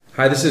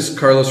Hi, this is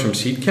Carlos from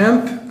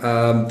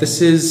Seedcamp. This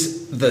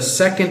is the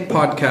second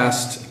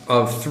podcast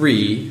of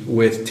 3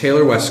 with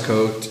Taylor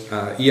Westcote,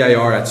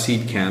 EIR at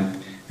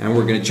Seedcamp, and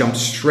we're going to jump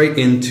straight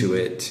into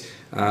it.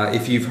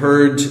 If you've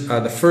heard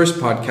the first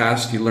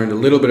podcast, you learned a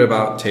little bit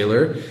about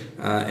Taylor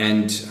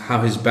and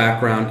how his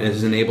background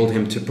has enabled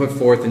him to put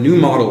forth a new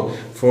model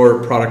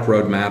for product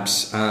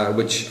roadmaps,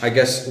 which I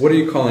guess, what are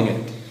you calling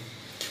it?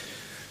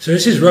 So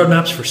this is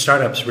roadmaps for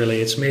startups, really.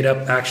 It's made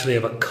up actually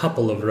of a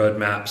couple of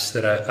roadmaps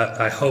that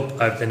I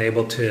hope I've been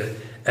able to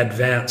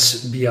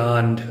advance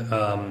beyond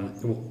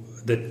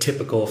the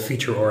typical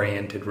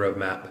feature-oriented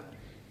roadmap.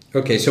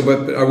 Okay, so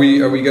but are we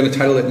going to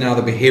title it now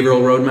the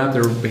behavioral roadmap,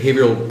 the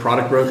behavioral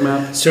product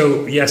roadmap?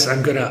 So yes,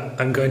 I'm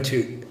going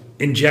to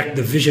inject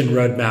the vision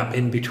roadmap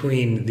in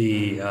between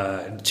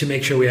to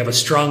make sure we have a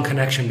strong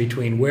connection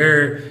between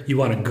where you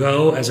want to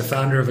go as a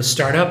founder of a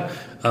startup,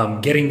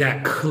 getting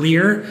that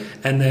clear,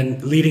 and then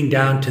leading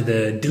down to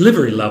the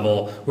delivery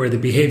level where the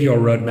behavioral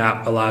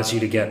roadmap allows you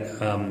to get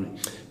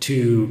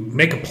to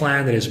make a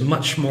plan that is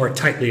much more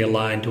tightly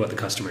aligned to what the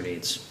customer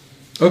needs.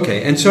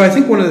 Okay, and so I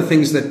think one of the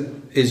things that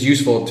is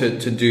useful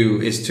to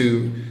do is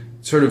to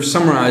sort of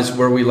summarize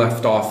where we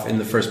left off in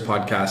the first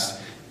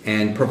podcast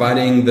and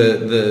providing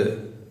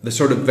the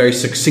sort of very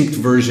succinct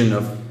version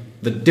of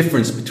the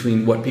difference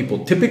between what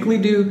people typically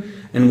do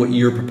and what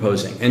you're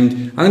proposing.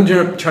 And I'm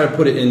going to try to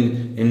put it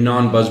in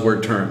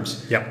non-buzzword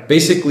terms. Yep.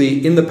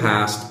 Basically, in the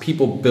past,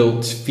 people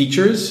built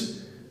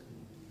features,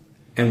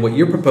 and what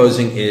you're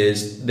proposing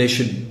is they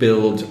should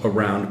build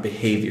around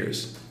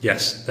behaviors.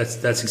 Yes,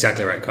 that's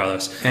exactly right,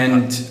 Carlos.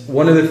 And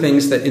one of the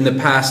things that in the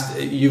past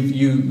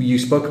you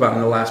spoke about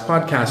in the last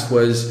podcast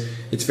was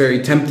it's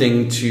very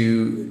tempting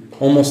to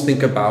almost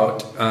think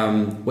about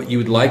what you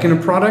would like in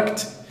a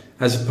product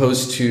as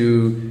opposed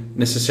to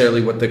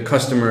necessarily what the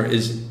customer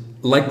is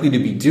likely to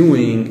be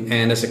doing,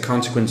 and as a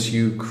consequence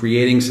you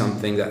creating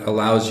something that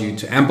allows you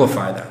to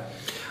amplify that.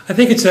 I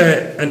think it's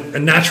a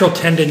natural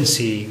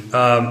tendency,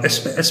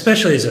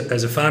 especially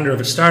as a founder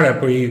of a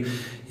startup, where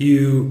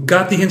you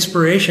got the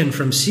inspiration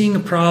from seeing a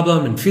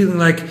problem and feeling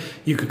like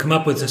you could come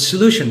up with a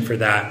solution for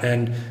that.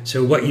 And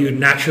so what you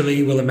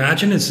naturally will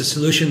imagine is the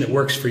solution that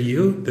works for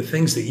you, the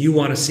things that you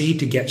want to see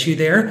to get you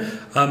there.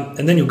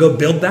 And then you'll go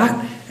build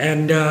that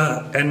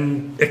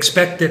and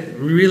expect that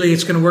really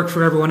it's going to work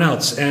for everyone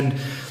else. And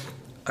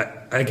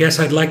I guess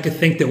I'd like to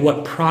think that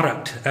what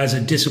product as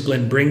a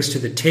discipline brings to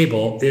the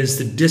table is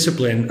the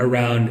discipline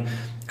around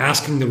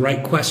asking the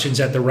right questions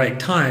at the right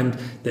time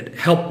that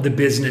help the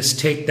business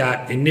take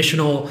that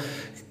initial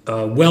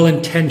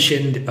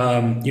well-intentioned,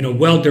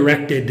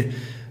 well-directed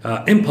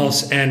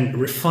impulse and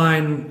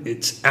refine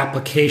its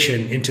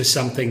application into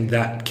something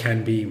that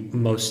can be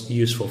most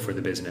useful for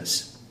the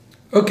business.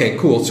 Okay,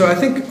 cool. So I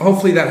think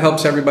hopefully that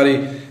helps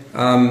everybody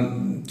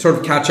sort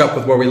of catch up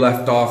with where we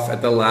left off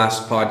at the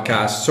last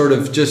podcast, sort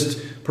of just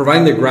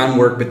providing the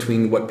groundwork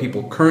between what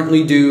people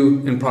currently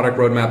do in product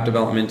roadmap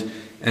development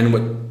and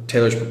what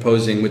Taylor's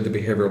proposing with the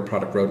behavioral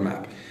product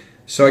roadmap.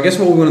 So I guess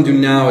what we want to do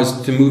now is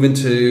to move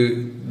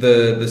into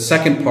the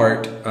second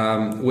part,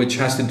 which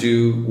has to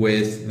do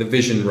with the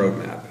vision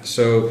roadmap.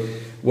 So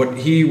what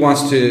he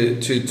wants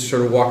to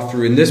sort of walk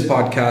through in this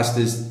podcast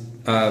is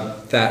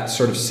that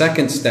sort of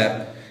second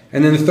step.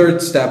 And then the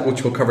third step,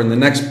 which we'll cover in the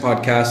next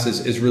podcast,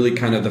 is really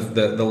kind of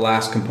the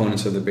last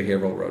components of the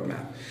behavioral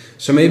roadmap.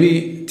 So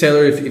maybe,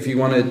 Taylor, if you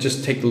want to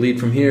just take the lead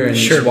from here and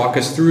Sure. just walk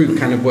us through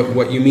kind of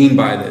what you mean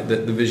by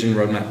the vision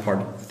roadmap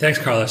part. Thanks,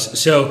 Carlos.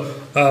 So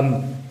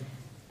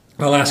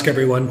I'll ask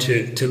everyone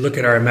to look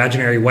at our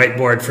imaginary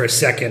whiteboard for a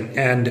second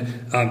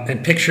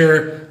and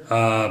picture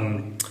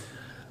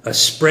a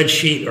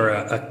spreadsheet or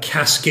a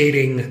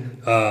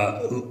cascading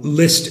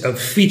list of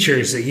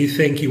features that you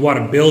think you want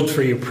to build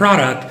for your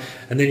product,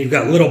 and then you've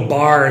got little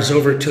bars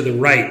over to the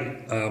right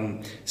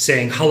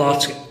saying how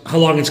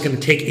long it's going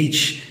to take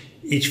each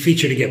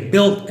feature to get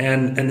built,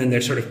 and then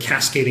they're sort of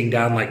cascading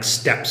down like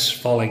steps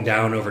falling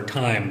down over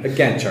time. A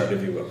Gantt chart,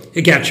 if you will.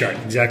 A Gantt chart,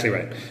 exactly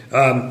right.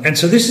 And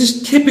so this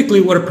is typically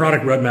what a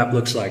product roadmap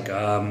looks like.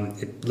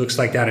 It looks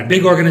like that in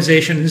big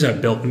organizations. I've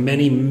built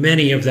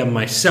many of them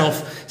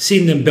myself,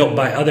 seen them built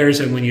by others,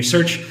 and when you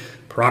search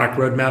product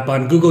roadmap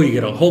on Google, you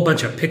get a whole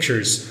bunch of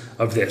pictures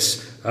of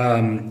this.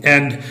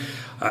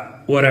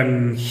 What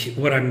I'm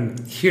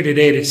here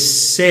today to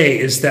say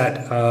is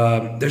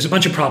that there's a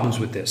bunch of problems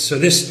with this. So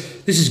this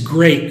is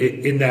great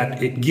in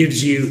that it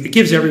gives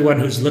everyone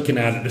who's looking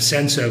at it a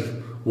sense of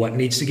what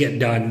needs to get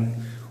done,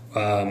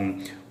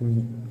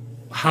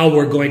 how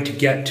we're going to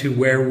get to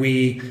where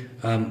we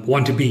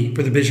want to be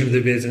for the vision of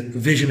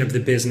the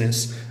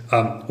business,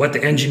 what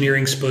the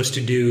engineering's supposed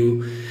to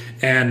do,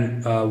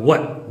 and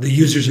what the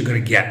users are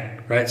going to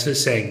get. Right? So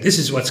it's saying this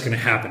is what's going to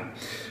happen.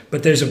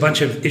 But there's a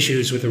bunch of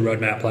issues with a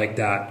roadmap like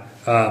that.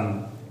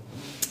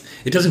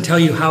 It doesn't tell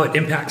you how it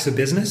impacts the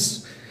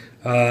business,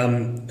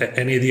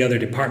 any of the other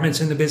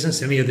departments in the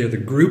business, any of the other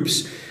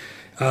groups.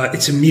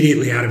 It's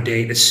immediately out of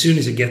date as soon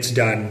as it gets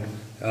done.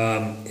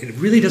 It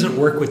really doesn't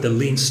work with the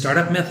lean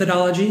startup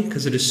methodology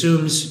because it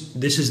assumes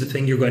this is the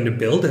thing you're going to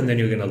build and then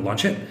you're going to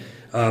launch it.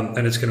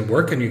 and it's going to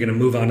work, and you're going to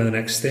move on to the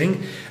next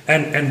thing.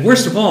 And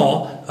worst of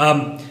all,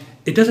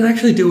 it doesn't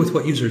actually deal with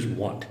what users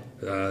want.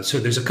 So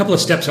there's a couple of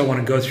steps I want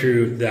to go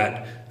through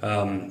that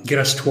get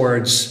us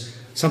towards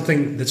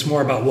something that's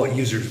more about what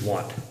users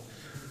want.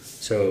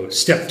 So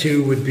step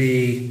 2 would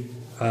be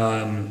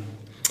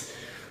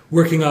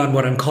working on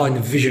what I'm calling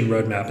the vision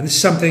roadmap. And this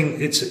is something,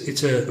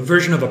 it's a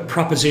version of a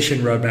proposition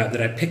roadmap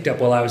that I picked up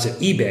while I was at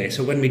eBay.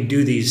 So when we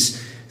do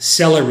these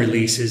seller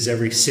releases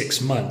every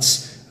 6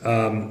 months,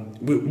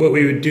 what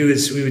we would do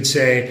is we would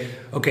say,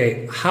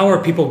 okay, how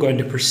are people going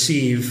to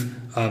perceive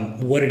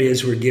what it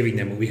is we're giving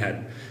them? We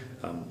had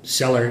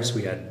sellers,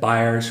 we had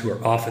buyers who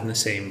are often the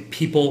same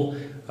people.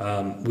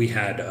 We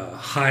had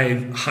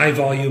high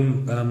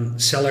volume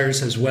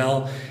sellers as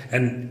well,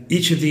 and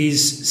each of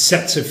these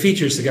sets of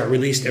features that got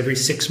released every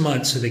 6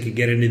 months, so they could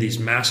get into these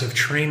massive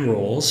train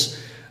rolls,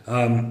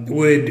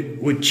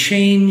 would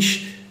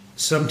change,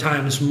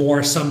 sometimes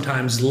more,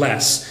 sometimes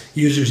less,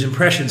 users'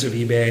 impressions of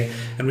eBay.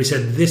 And we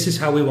said, this is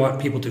how we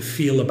want people to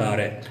feel about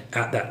it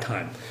at that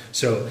time.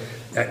 So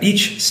at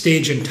each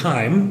stage in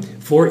time,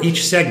 for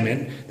each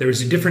segment, there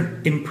was a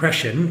different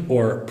impression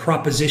or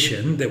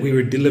proposition that we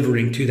were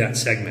delivering to that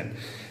segment.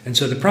 And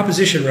so the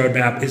proposition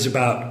roadmap is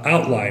about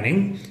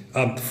outlining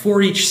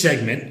for each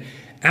segment,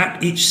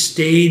 at each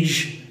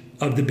stage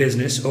of the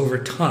business over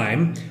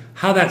time,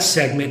 how that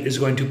segment is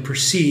going to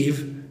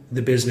perceive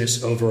the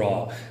business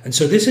overall. And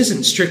so this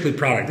isn't strictly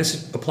product.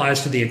 This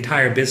applies to the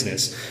entire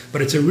business,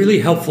 but it's a really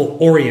helpful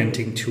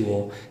orienting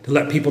tool to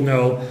let people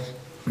know,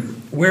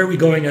 where are we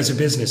going as a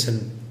business,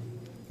 and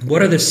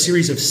what are the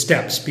series of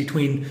steps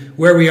between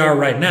where we are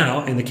right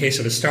now, in the case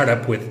of a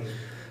startup with,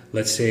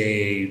 let's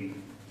say,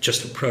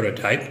 just a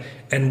prototype,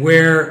 and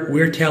where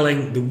we're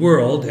telling the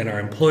world and our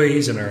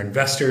employees and our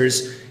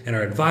investors and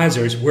our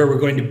advisors where we're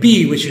going to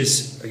be, which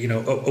is,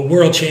 a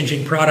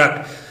world-changing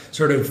product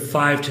sort of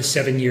 5 to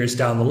 7 years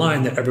down the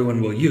line that everyone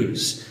will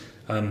use.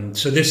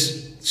 So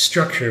this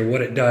structure,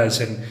 what it does,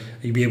 and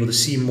you'll be able to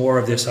see more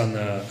of this on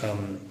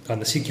the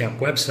Seedcamp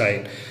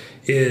website,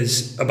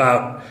 is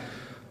about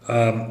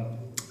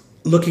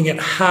looking at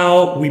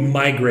how we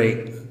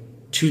migrate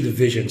to the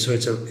vision. So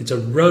it's a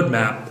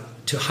roadmap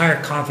to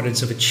higher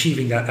confidence of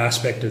achieving that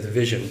aspect of the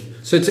vision.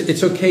 So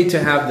it's okay to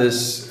have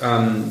this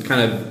kind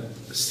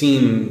of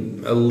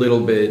seem a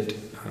little bit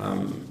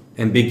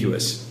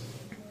ambiguous.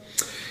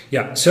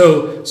 Yeah.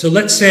 So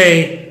let's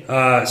say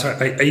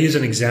I use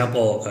an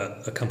example,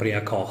 a company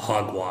I call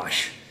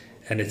Hogwash.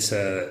 And it's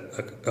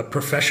a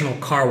professional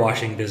car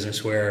washing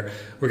business where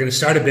we're going to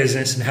start a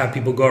business and have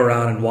people go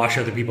around and wash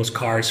other people's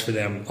cars for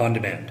them on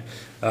demand.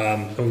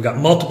 And we've got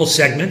multiple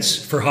segments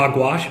for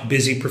Hogwash: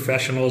 busy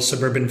professionals,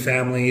 suburban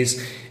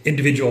families,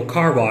 individual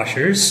car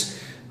washers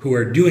who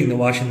are doing the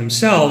washing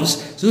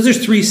themselves. So those are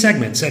 3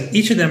 segments, and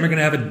each of them are going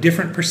to have a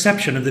different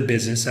perception of the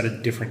business at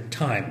a different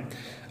time.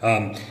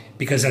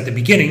 Because at the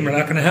beginning, we're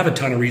not going to have a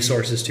ton of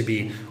resources to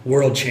be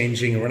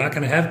world-changing, and we're not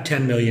going to have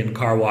 10 million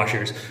car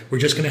washers. We're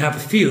just going to have a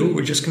few.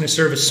 We're just going to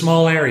serve a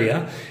small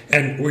area,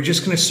 and we're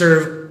just going to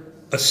serve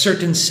a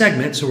certain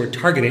segment. So we're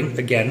targeting,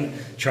 again,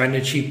 trying to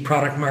achieve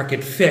product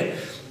market fit,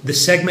 the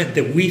segment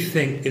that we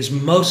think is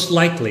most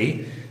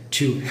likely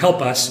to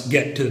help us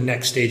get to the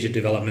next stage of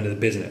development of the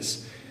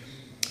business.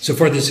 So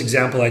for this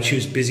example, I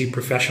choose busy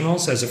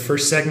professionals as a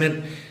first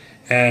segment,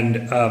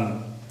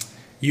 and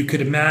you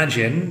could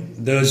imagine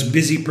those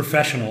busy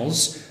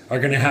professionals are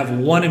going to have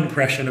one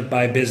impression of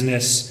my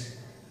business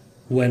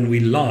when we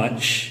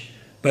launch,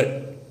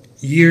 but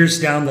years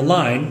down the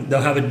line,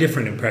 they'll have a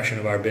different impression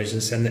of our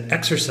business. And the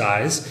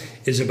exercise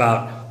is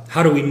about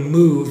how do we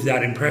move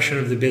that impression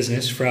of the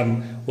business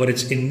from what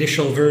its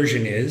initial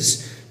version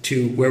is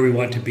to where we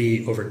want to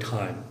be over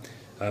time.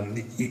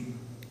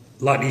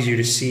 A lot easier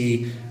to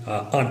see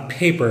on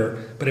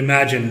paper, but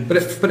imagine. But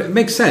it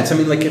makes sense. I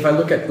mean, like if I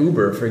look at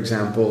Uber, for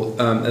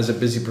example, as a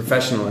busy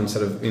professional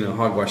instead of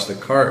Hogwash, the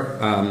car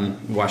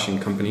washing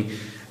company.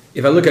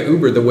 If I look at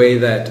Uber, the way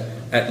that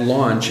at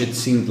launch it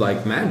seemed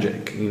like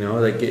magic.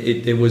 Like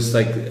it was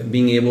like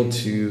being able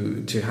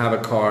to have a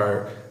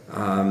car,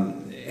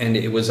 and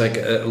it was like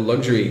a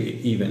luxury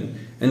even.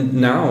 And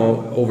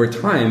now over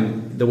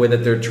time, the way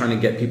that they're trying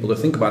to get people to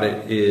think about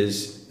it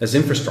is as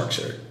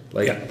infrastructure.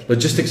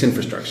 Logistics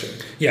infrastructure.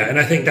 Yeah, and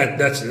I think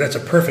that's a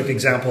perfect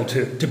example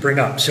to bring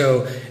up.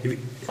 So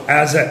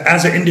as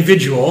an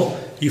individual,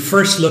 you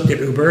first looked at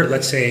Uber.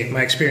 Let's say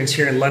my experience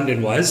here in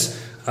London was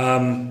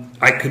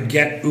I could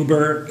get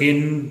Uber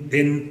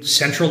in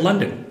central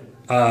London.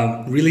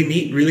 Really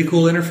neat, really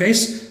cool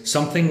interface,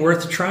 something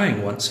worth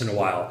trying once in a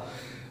while.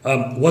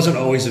 Wasn't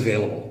always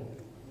available.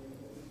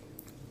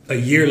 A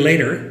year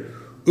later,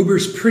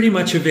 Uber's pretty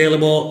much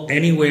available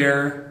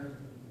anywhere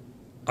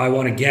I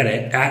want to get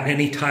it at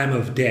any time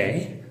of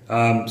day.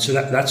 So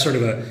that's sort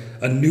of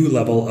a new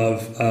level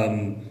of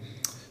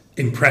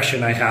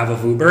impression I have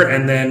of Uber.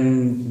 And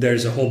then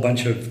there's a whole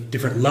bunch of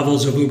different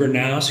levels of Uber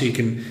now. So you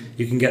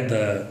can get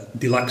the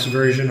deluxe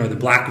version or the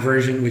black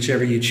version,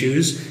 whichever you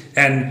choose.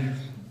 And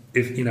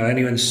if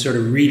anyone's sort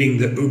of reading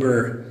the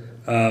Uber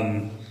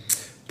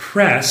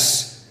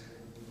press,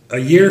 a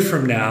year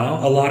from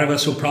now, a lot of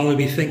us will probably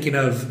be thinking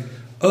of,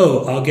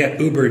 oh, I'll get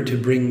Uber to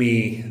bring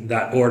me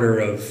that order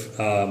of,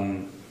 I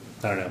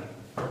don't know,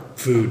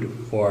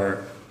 food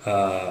or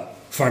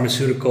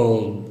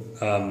pharmaceutical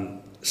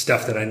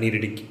stuff that I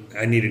needed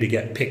to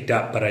get picked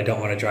up, but I don't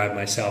want to drive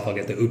myself. I'll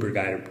get the Uber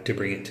guy to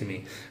bring it to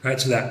me. All right,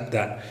 so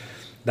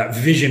that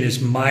vision is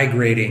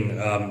migrating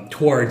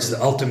towards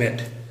the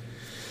ultimate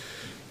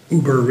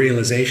Uber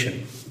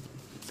realization.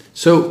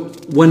 So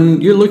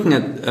when you're looking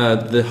at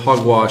the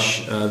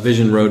Hogwash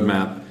vision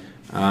roadmap,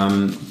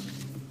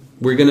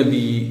 we're going to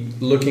be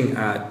looking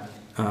at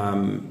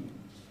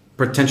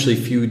potentially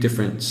a few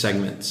different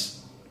segments.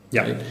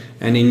 Yeah. Right?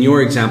 And in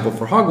your example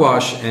for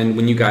Hogwash, and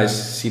when you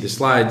guys see the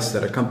slides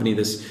that accompany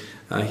this,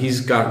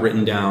 he's got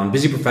written down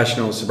busy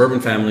professionals, suburban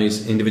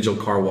families, individual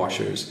car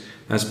washers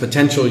as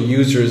potential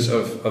users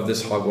of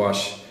this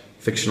Hogwash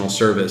fictional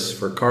service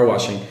for car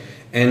washing.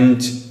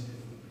 And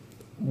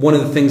one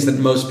of the things that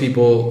most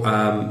people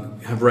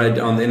have read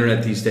on the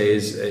internet these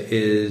days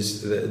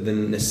is the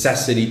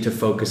necessity to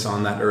focus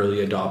on that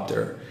early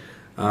adopter.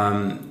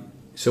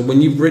 So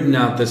when you've written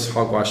out this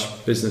Hogwash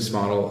business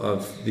model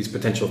of these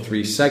potential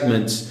 3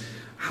 segments,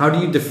 how do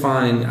you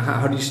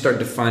start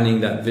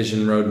defining that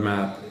vision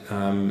roadmap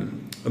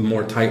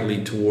more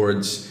tightly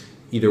towards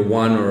either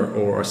one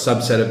or a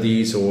subset of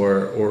these,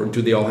 or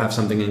do they all have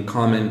something in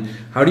common?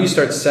 How do you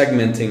start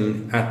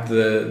segmenting at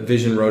the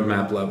vision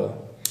roadmap level?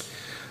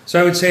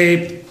 So I would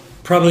say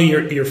probably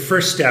your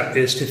first step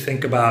is to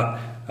think about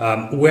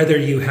whether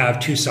you have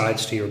 2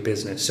 sides to your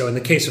business. So in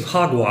the case of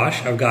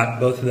Hogwash, I've got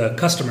both the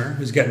customer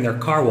who's getting their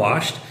car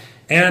washed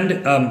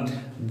and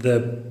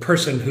the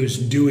person who's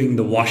doing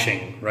the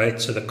washing,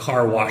 right? So the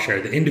car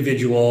washer, the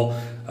individual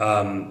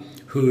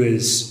who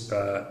is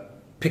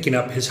picking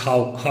up his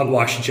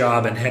hogwash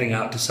job and heading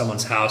out to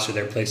someone's house or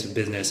their place of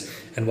business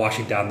and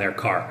washing down their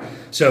car.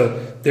 So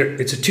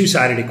it's a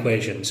 2-sided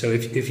equation. So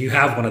if you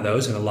have one of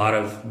those, and a lot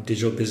of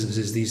digital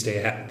businesses these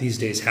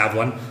days have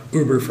one,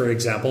 Uber, for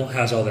example,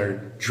 has all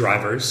their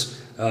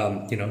drivers.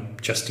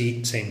 Just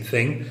Eat, same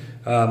thing.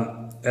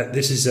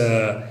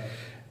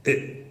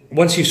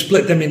 Once you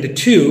split them into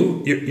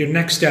 2, your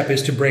next step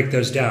is to break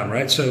those down,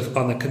 right? So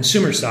on the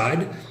consumer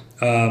side,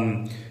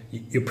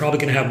 you're probably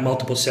going to have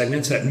multiple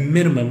segments. At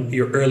minimum,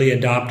 your early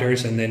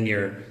adopters and then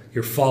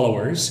your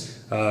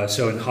followers.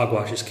 So in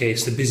Hogwash's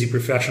case, the busy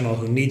professional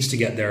who needs to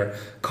get their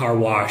car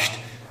washed.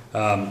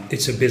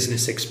 It's a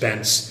business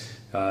expense.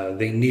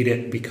 They need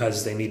it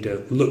because they need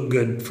to look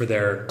good for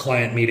their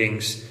client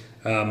meetings.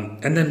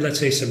 And then let's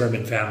say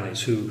suburban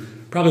families who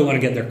probably want to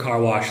get their car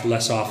washed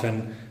less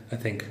often. I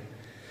think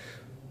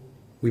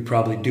we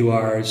probably do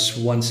ours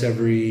once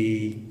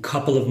every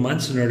couple of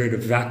months in order to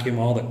vacuum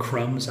all the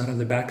crumbs out of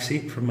the back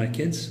seat from my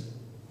kids.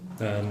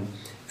 And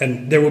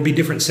there will be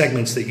different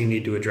segments that you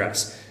need to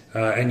address.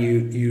 And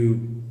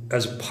you,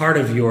 as part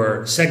of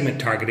your segment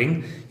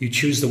targeting, you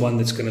choose the one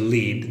that's going to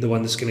lead, the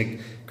one that's going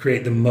to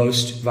create the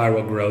most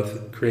viral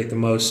growth, create the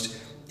most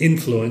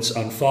influence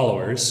on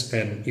followers,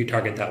 and you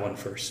target that one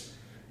first.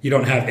 You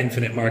don't have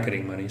infinite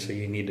marketing money, so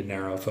you need to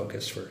narrow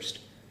focus first.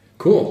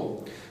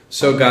 Cool.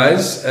 So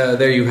guys,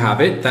 there you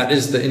have it. That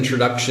is the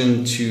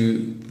introduction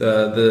to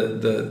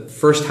the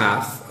first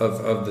half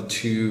of the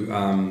 2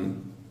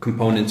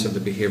 components of the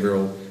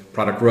behavioral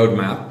product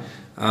roadmap.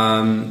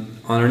 On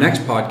our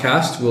next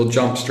podcast, we'll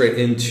jump straight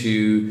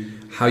into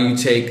how you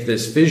take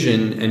this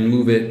vision and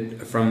move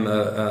it from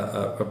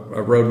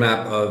a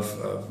roadmap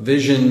of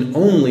vision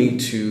only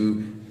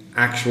to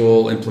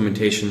actual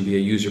implementation via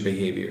user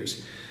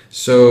behaviors.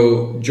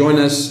 So join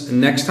us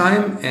next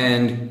time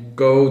and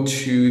go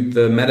to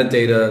the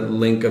metadata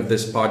link of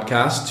this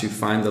podcast to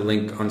find the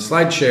link on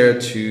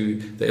SlideShare to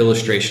the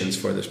illustrations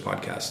for this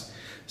podcast.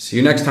 See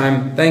you next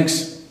time.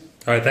 Thanks.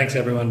 All right. Thanks,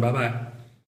 everyone. Bye-bye.